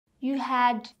You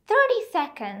had 30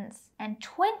 seconds and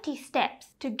 20 steps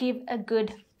to give a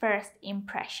good first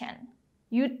impression.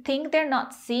 You'd think they're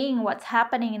not seeing what's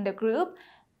happening in the group,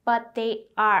 but they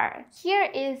are. Here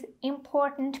is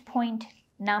important point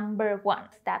number 1.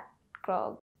 That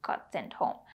girl got sent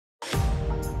home.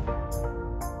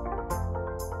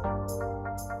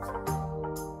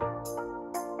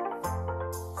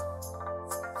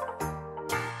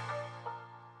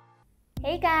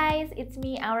 Hey guys, it's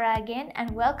me Aura again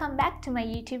and welcome back to my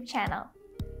YouTube channel.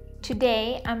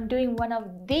 Today I'm doing one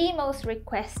of the most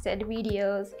requested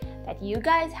videos that you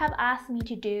guys have asked me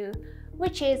to do,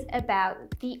 which is about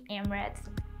the Emirates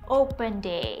Open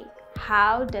Day.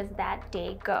 How does that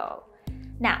day go?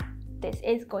 Now, this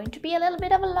is going to be a little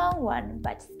bit of a long one,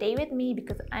 but stay with me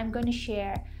because I'm going to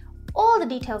share all the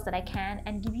details that I can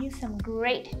and give you some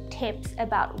great tips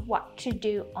about what to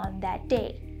do on that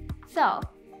day. So,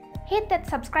 hit that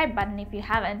subscribe button if you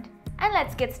haven't, and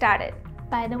let's get started.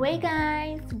 By the way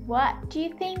guys, what do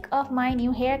you think of my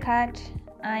new haircut?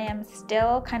 I am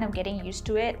still kind of getting used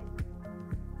to it.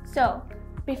 So,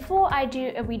 before I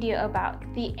do a video about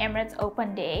the Emirates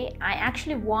Open Day, I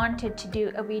actually wanted to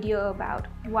do a video about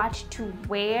what to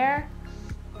wear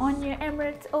on your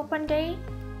Emirates Open Day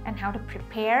and how to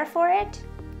prepare for it.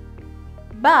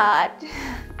 But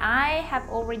I have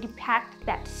already packed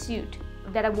that suit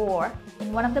that I wore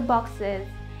in one of the boxes,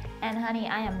 and honey,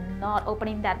 I am not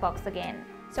opening that box again.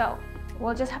 So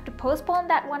we'll just have to postpone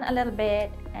that one a little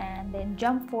bit and then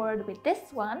jump forward with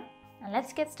this one, and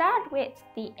let's get started with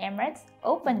the Emirates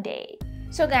Open Day.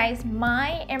 So guys,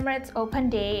 my Emirates Open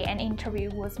Day and interview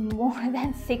was more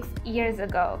than 6 years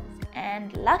ago,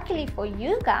 and luckily for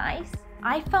you guys,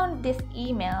 I found this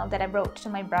email that I wrote to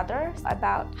my brother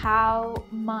about how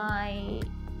my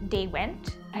day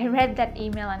went. I read that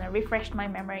email and I refreshed my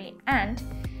memory, and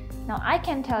now I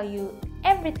can tell you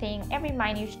everything, every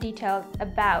minute detail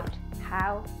about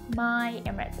how my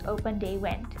Emirates Open Day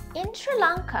went. In Sri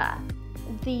Lanka,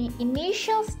 the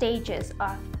initial stages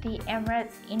of the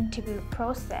Emirates interview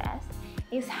process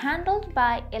is handled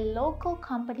by a local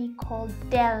company called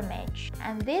Delmage,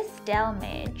 and this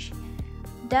Delmage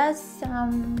does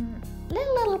some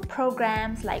little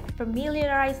programs like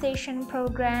familiarization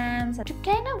programs to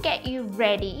kind of get you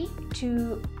ready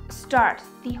to start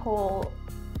the whole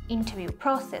interview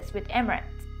process with Emirates.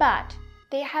 But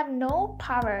they have no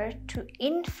power to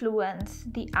influence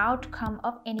the outcome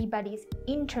of anybody's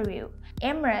interview.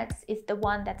 Emirates is the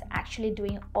one that's actually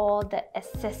doing all the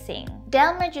assessing.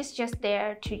 Delmage is just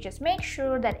there to just make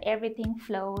sure that everything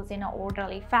flows in an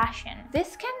orderly fashion.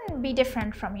 This can be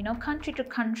different from, country to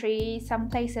country. Some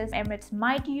places Emirates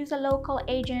might use a local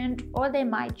agent, or they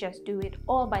might just do it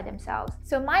all by themselves.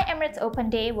 So my Emirates Open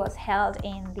Day was held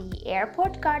in the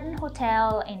Airport Garden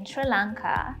Hotel in Sri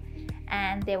Lanka,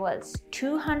 and there was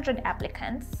 200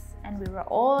 applicants, and we were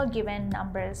all given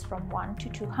numbers from 1 to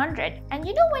 200. And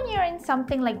when you're in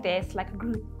something like this, like a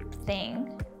group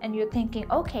thing, and you're thinking,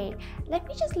 okay, let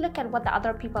me just look at what the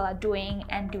other people are doing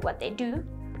and do what they do.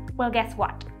 Well, guess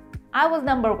what? I was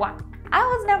number one.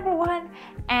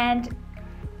 And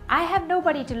I have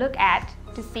nobody to look at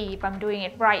to see if I'm doing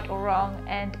it right or wrong,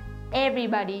 and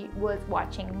everybody was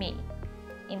watching me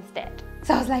instead.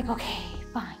 So I was like, okay,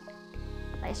 fine.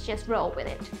 Let's just roll with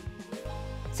it.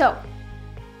 So,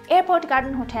 Airport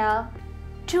Garden Hotel,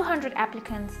 200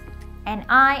 applicants, and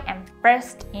I am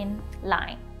first in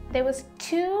line. There was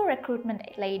 2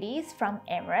 recruitment ladies from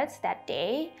Emirates that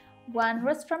day. One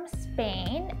was from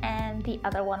Spain and the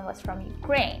other one was from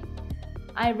Ukraine.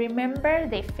 I remember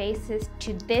their faces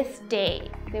to this day.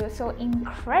 They were so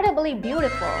incredibly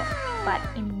beautiful, but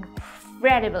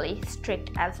incredibly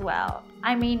strict as well.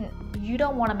 I mean, you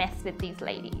don't want to mess with these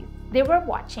ladies. They were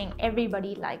watching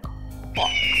everybody like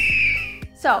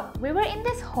hawks. So we were in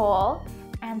this hall,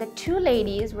 and the 2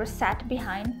 ladies were sat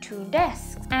behind 2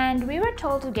 desks, and we were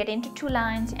told to get into 2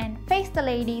 lines and face the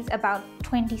ladies about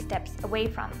 20 steps away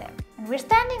from them. And we're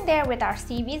standing there with our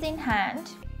CVs in hand,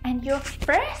 and your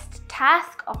first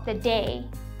task of the day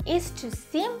is to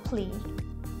simply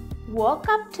walk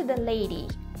up to the lady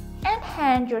and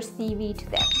hand your CV to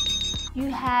them. You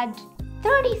had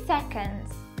 30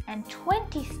 seconds and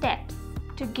 20 steps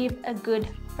to give a good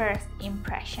first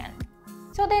impression.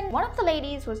 So then one of the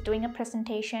ladies was doing a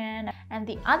presentation, and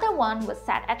the other one was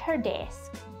sat at her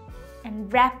desk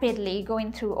and rapidly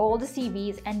going through all the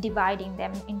CVs and dividing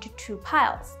them into 2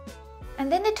 piles.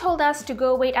 And then they told us to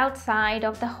go wait outside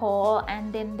of the hall,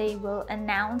 and then they will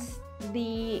announce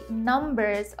the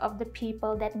numbers of the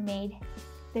people that made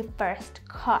the first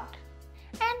cut.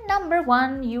 And number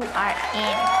 1, you are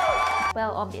in.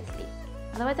 Well, obviously.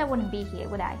 Otherwise I wouldn't be here,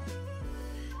 would I?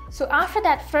 So after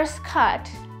that first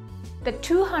cut, the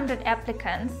 200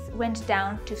 applicants went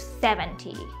down to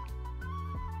 70.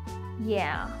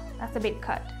 Yeah, that's a big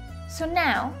cut. So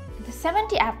now the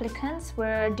 70 applicants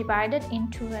were divided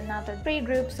into another 3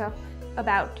 groups of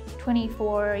about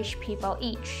 24-ish people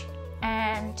each,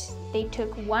 and they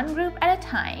took one group at a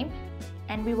time,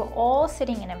 and we were all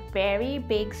sitting in a very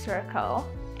big circle,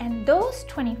 and those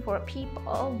 24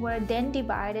 people were then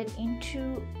divided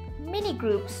into mini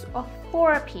groups of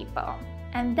 4 people,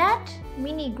 and that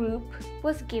mini group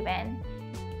was given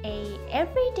a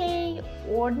everyday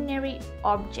ordinary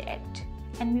object,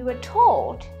 and we were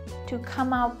told to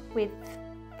come up with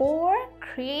 4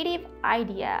 creative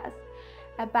ideas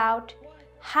about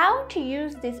how to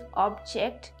use this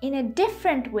object in a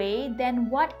different way than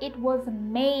what it was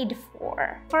made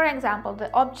for. For example,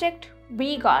 the object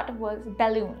we got was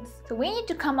balloons. So we need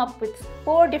to come up with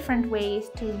 4 different ways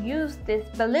to use this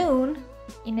balloon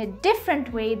in a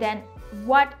different way than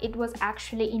what it was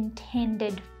actually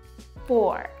intended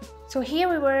for. So here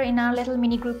we were in our little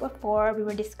mini group of 4, we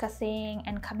were discussing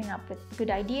and coming up with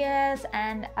good ideas,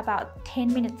 and about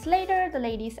 10 minutes later the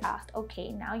ladies asked,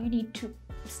 okay, now you need to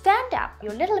stand up.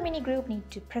 Your little mini group need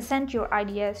to present your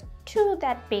ideas to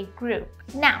that big group.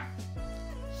 Now,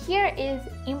 here is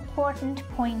important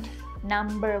point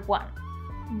number 1.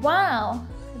 While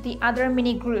the other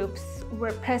mini groups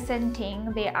were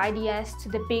presenting their ideas to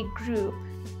the big group,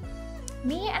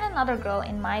 me and another girl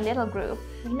in my little group,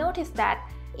 we noticed that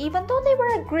even though they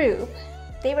were a group,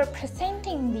 they were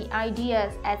presenting the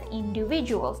ideas as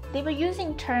individuals. They were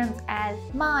using terms as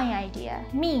my idea,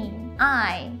 me,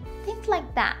 I, things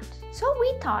like that. So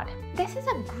we thought, this is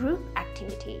a group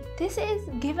activity. This is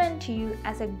given to you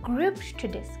as a group to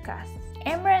discuss.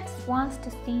 Emirates wants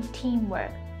to see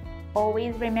teamwork.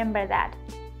 Always remember that.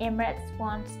 Emirates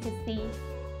wants to see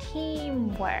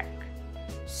teamwork.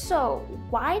 So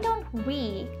why don't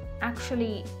we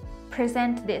actually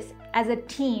present this as a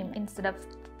team instead of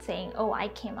saying, oh, I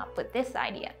came up with this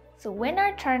idea. So when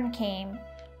our turn came,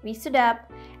 we stood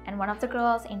up and one of the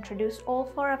girls introduced all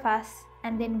 4 of us,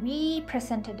 and then we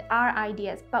presented our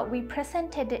ideas, but we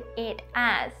presented it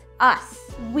as us,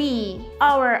 we,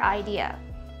 our idea.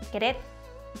 Get it?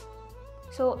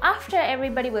 So after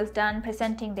everybody was done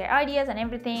presenting their ideas and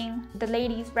everything, the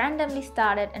ladies randomly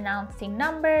started announcing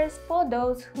numbers for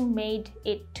those who made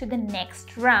it to the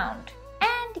next round.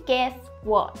 And guess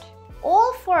what?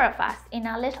 All 4 of us in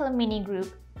our little mini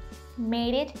group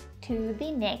made it to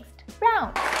the next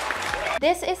round.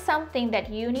 This is something that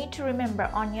you need to remember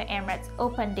on your Emirates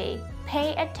Open Day.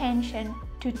 Pay attention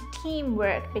to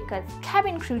teamwork, because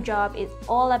cabin crew job is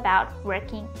all about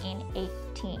working in a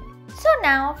team. So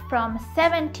now from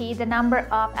 70, the number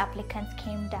of applicants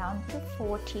came down to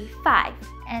 45.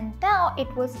 And now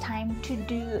it was time to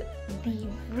do the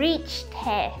reach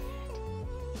test.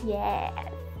 Yes.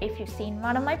 If you've seen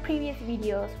one of my previous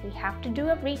videos, we have to do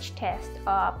a reach test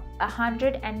of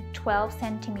 112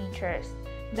 centimeters.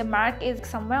 The mark is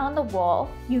somewhere on the wall.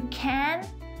 You can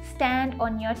stand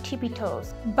on your tippy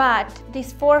toes, but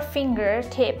these 4 finger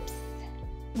tips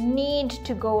need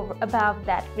to go above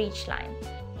that reach line.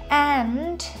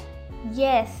 And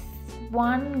yes,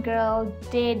 one girl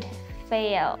did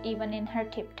fail even in her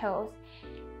tiptoes.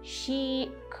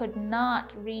 She could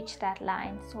not reach that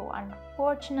line, so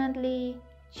unfortunately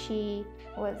she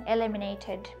was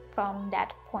eliminated from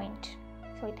that point.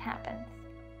 So it happens.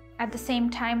 At the same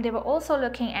time, they were also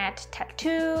looking at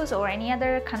tattoos or any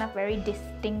other kind of very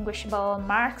distinguishable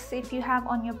marks if you have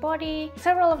on your body.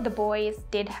 Several of the boys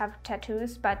did have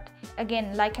tattoos, but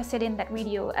again, like I said in that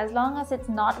video, as long as it's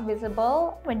not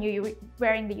visible when you're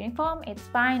wearing the uniform, it's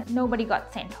fine. Nobody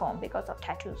got sent home because of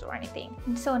tattoos or anything.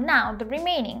 And so now the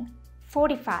remaining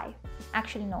 45,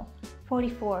 actually no,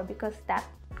 44, because that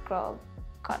girl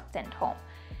got sent home,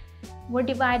 were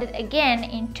divided again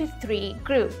into 3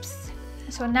 groups.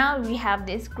 So now we have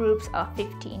these groups of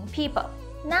 15 people.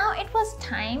 Now it was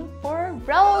time for a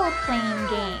role-playing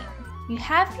game. You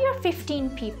have your 15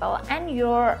 people and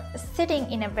you're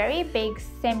sitting in a very big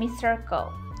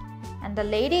semicircle. And the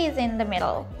lady is in the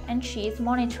middle and she is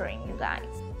monitoring you guys.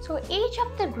 So each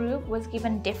of the group was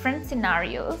given different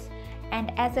scenarios,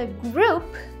 and as a group,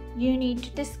 you need to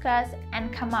discuss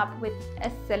and come up with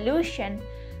a solution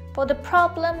for the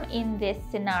problem in this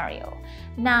scenario.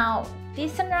 Now,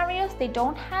 these scenarios, they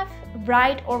don't have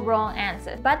right or wrong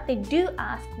answers, but they do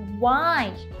ask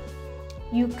why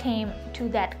you came to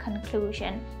that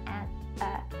conclusion as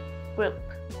a group.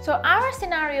 So our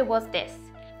scenario was this.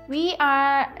 We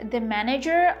are the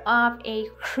manager of a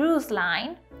cruise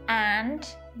line and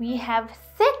we have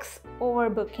 6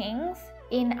 overbookings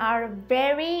in our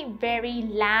very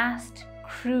last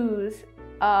cruise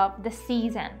of the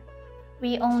season.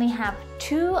 we only have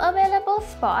 2 available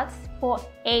spots for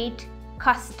 8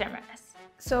 customers.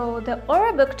 So the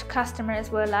overbooked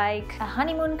customers were like a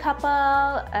honeymoon couple,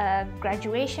 a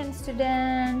graduation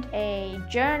student, a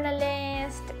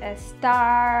journalist, a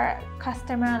star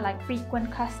customer, like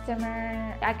frequent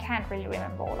customer. I can't really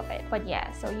remember all of it, but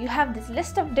yeah, so you have this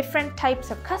list of different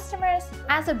types of customers.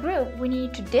 As a group, we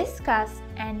need to discuss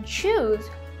and choose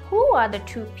who are the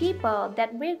 2 people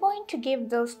that we're going to give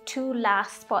those 2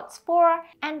 last spots for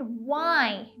and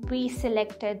why we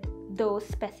selected those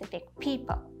specific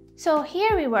people. So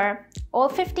here we were, all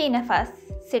 15 of us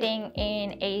sitting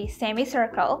in a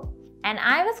semicircle, and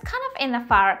I was kind of in the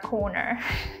far corner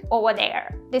over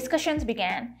there. Discussions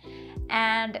began,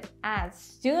 and as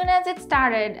soon as it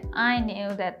started, I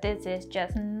knew that this is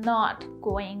just not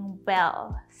going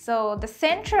well. So the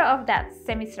center of that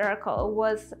semicircle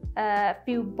was a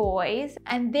few boys,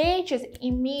 and they just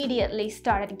immediately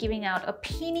started giving out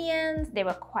opinions. They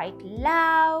were quite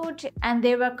loud, and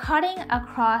they were cutting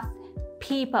across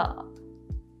people.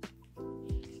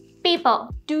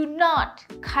 People, do not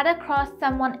cut across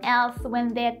someone else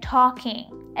when they're talking,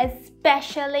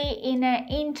 especially in an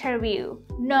interview.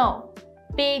 No,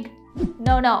 big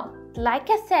no.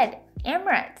 Like I said,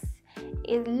 Emirates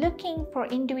is looking for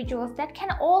individuals that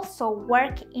can also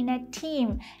work in a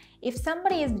team. If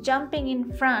somebody is jumping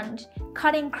in front,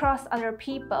 cutting across other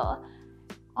people,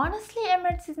 honestly,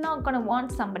 Emirates is not going to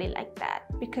want somebody like that,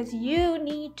 because you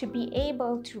need to be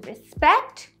able to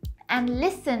respect and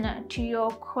listen to your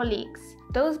colleagues.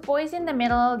 Those boys in the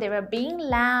middle, they were being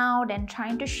loud and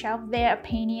trying to shove their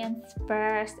opinions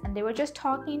first, and they were just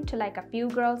talking to like a few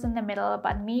girls in the middle,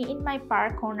 but me in my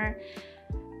far corner,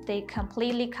 they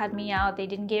completely cut me out. They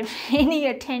didn't give any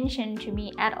attention to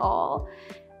me at all.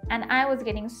 And I was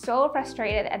getting so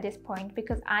frustrated at this point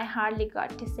because I hardly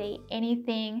got to say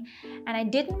anything, and I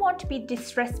didn't want to be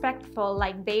disrespectful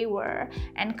like they were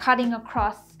and cutting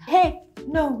across, hey,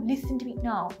 no, listen to me.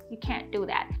 No, you can't do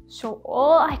that. So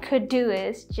all I could do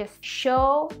is just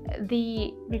show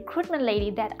the recruitment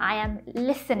lady that I am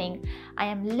listening. I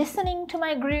am listening to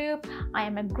my group. I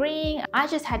am agreeing. I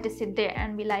just had to sit there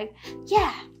and be like,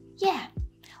 yeah.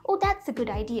 Oh, that's a good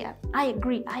idea. I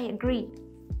agree.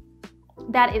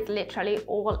 That is literally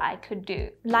all I could do.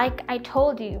 Like I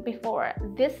told you before,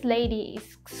 this lady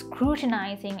is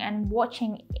scrutinizing and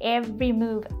watching every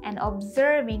move and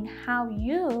observing how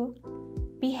you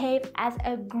behave as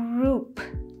a group.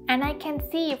 And I can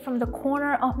see from the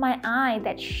corner of my eye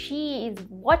that she is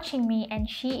watching me, and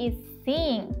she is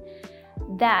seeing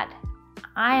that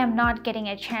I am not getting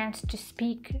a chance to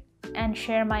speak and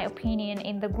share my opinion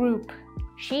in the group.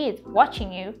 She is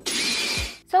watching you.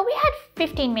 So we had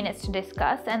 15 minutes to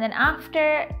discuss, and then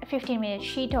after 15 minutes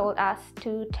she told us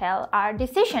to tell our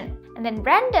decision, and then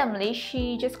randomly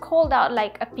she just called out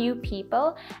like a few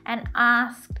people and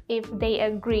asked if they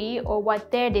agree or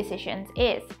what their decisions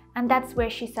is. And that's where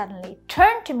she suddenly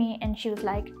turned to me and she was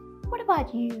like, what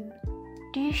about you?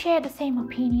 Do you share the same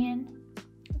opinion?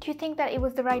 Do you think that it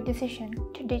was the right decision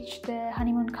to ditch the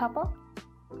honeymoon couple?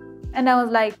 And I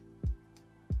was like,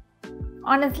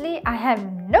 honestly, I have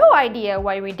no idea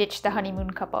why we ditched the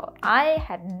honeymoon couple. I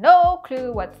had no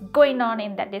clue what's going on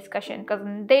in that discussion because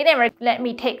they never let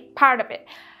me take part of it.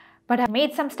 But I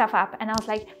made some stuff up and I was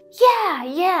like,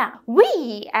 yeah,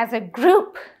 we as a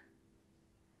group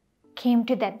came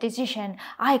to that decision.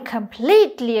 I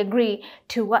completely agree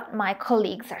to what my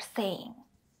colleagues are saying.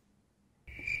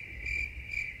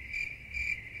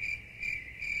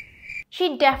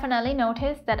 She definitely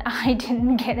noticed that I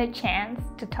didn't get a chance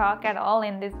to talk at all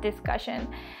in this discussion,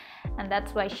 and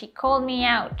that's why she called me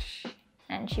out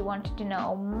and she wanted to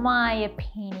know my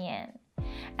opinion.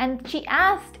 And she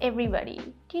asked everybody,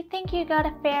 do you think you got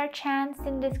a fair chance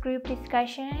in this group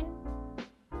discussion?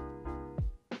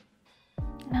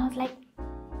 And I was like,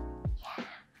 yeah,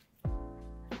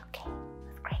 okay,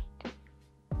 that's great.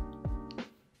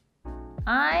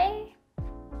 I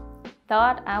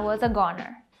thought I was a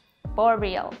goner. For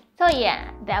real. So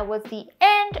yeah, that was the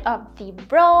end of the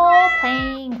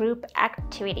role-playing group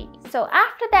activity. So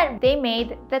after that, they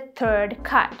made the third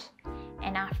cut.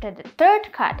 And after the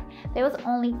third cut, there was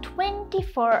only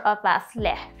 24 of us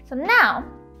left. So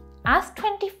now, us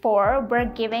 24 were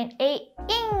given an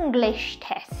English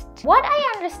test. What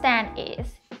I understand is,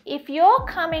 if you're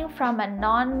coming from a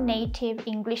non-native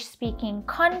English-speaking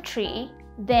country,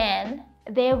 then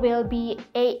there will be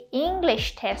an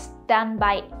English test done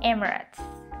by Emirates.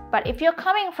 But if you're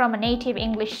coming from a native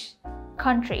English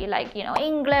country like,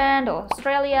 England or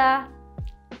Australia,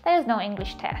 there is no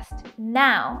English test.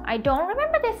 Now, I don't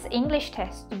remember this English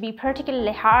test to be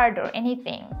particularly hard or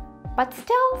anything, but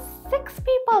still 6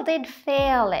 people did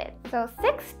fail it. So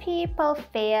 6 people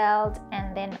failed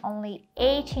and then only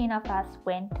 18 of us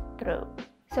went through.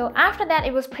 So after that,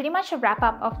 it was pretty much a wrap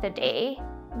up of the day.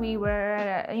 We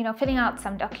were, filling out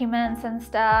some documents and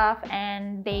stuff,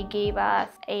 and they gave us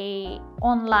a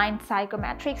online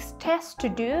psychometrics test to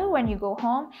do when you go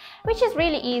home, which is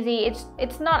really easy.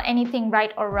 It's not anything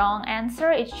right or wrong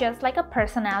answer. It's just like a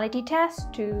personality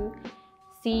test to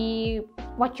see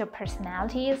what your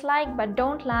personality is like. But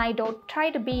don't lie, don't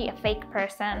try to be a fake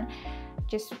person.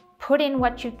 Just put in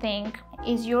what you think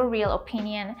is your real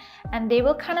opinion, and they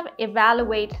will kind of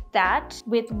evaluate that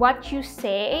with what you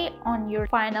say on your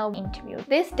final interview.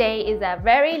 This day is a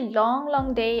very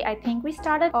long day. I think we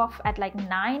started off at like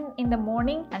 9 in the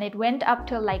morning and it went up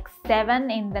till like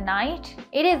 7 in the night.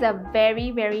 It is a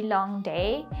very long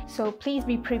day, so please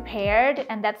be prepared,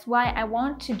 and that's why I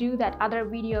want to do that other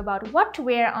video about what to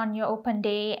wear on your open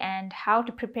day and how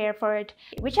to prepare for it,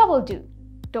 which I will do.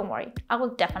 Don't worry, I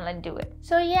will definitely do it.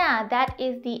 So yeah, that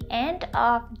is the end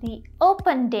of the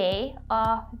open day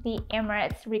of the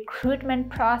Emirates recruitment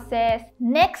process.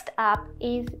 Next up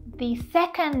is the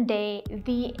second day,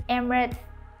 the Emirates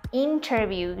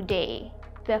interview day.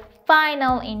 The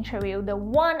final interview, the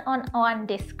one-on-one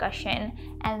discussion,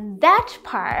 and that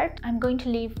part I'm going to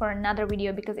leave for another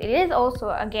video because it is also,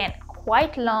 again,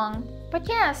 quite long. But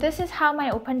yes, this is how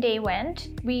my open day went.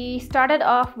 We started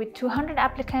off with 200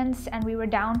 applicants and we were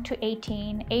down to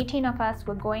 18. 18 of us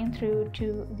were going through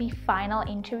to the final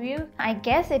interview. I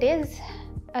guess it is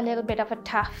a little bit of a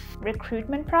tough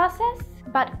recruitment process,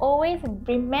 but always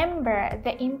remember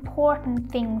the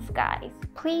important things, guys.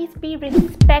 Please be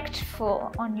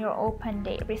respectful on your open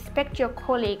day. Respect your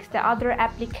colleagues, the other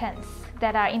applicants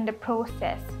that are in the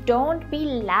process. Don't be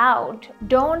loud.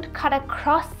 Don't cut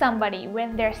across somebody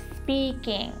when they're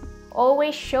speaking.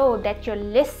 Always show that you're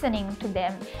listening to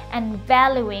them and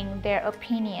valuing their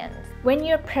opinions. When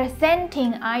you're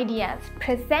presenting ideas,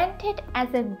 present it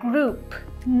as a group,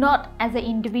 not as an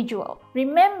individual.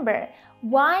 Remember,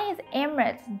 why is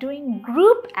Emirates doing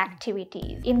group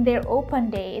activities in their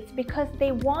open day? It's because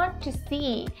they want to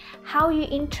see how you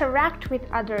interact with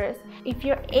others, if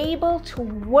you're able to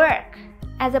work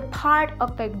as a part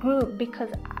of the group, because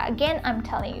again, I'm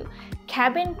telling you,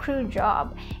 cabin crew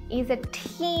job is a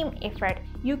team effort.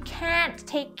 You can't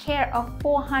take care of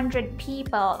 400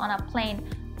 people on a plane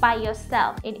by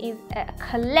yourself. It is a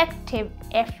collective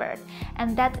effort,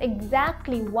 and that's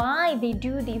exactly why they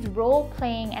do these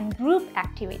role-playing and group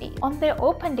activities on their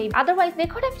open day. Otherwise, they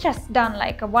could have just done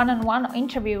like a one-on-one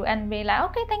interview and be like,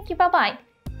 okay, thank you, bye-bye.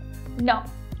 No.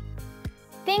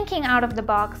 Thinking out of the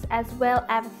box as well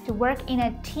as to work in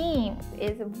a team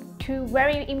is two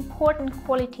very important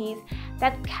qualities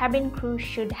that cabin crew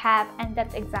should have, and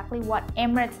that's exactly what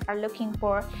Emirates are looking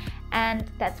for, and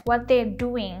that's what they're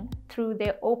doing through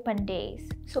their open days.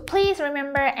 So please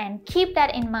remember and keep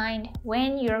that in mind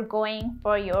when you're going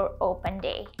for your open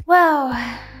day. Well,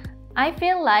 I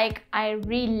feel like I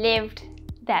relived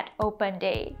that open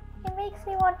day. It makes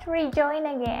me want to rejoin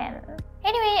again.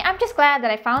 Anyway, I'm just glad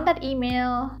that I found that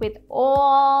email with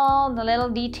all the little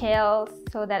details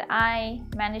so that I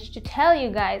managed to tell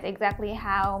you guys exactly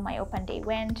how my open day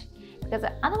went, because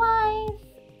otherwise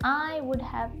I would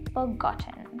have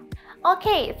forgotten.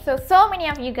 Okay, so many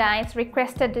of you guys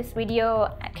requested this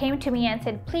video, came to me and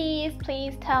said, please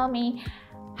tell me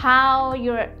how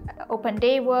your open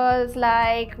day was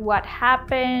like, what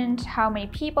happened, how many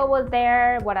people was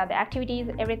there, what are the activities,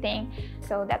 everything.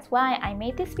 So that's why I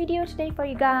made this video today for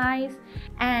you guys,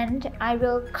 and I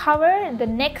will cover the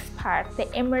next part, the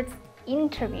Emirates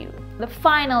interview, the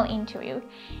final interview,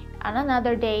 on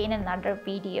another day in another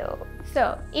video.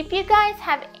 So if you guys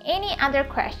have any other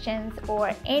questions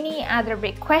or any other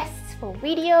requests for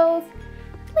videos,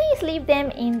 please leave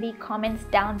them in the comments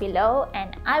down below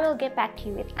and I will get back to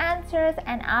you with answers,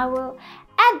 and I will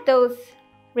add those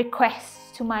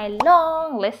requests to my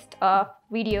long list of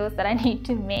videos that I need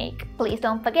to make. Please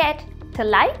don't forget to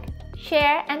like,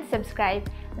 share and subscribe,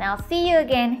 and I'll see you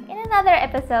again in another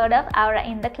episode of Aura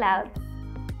in the Clouds.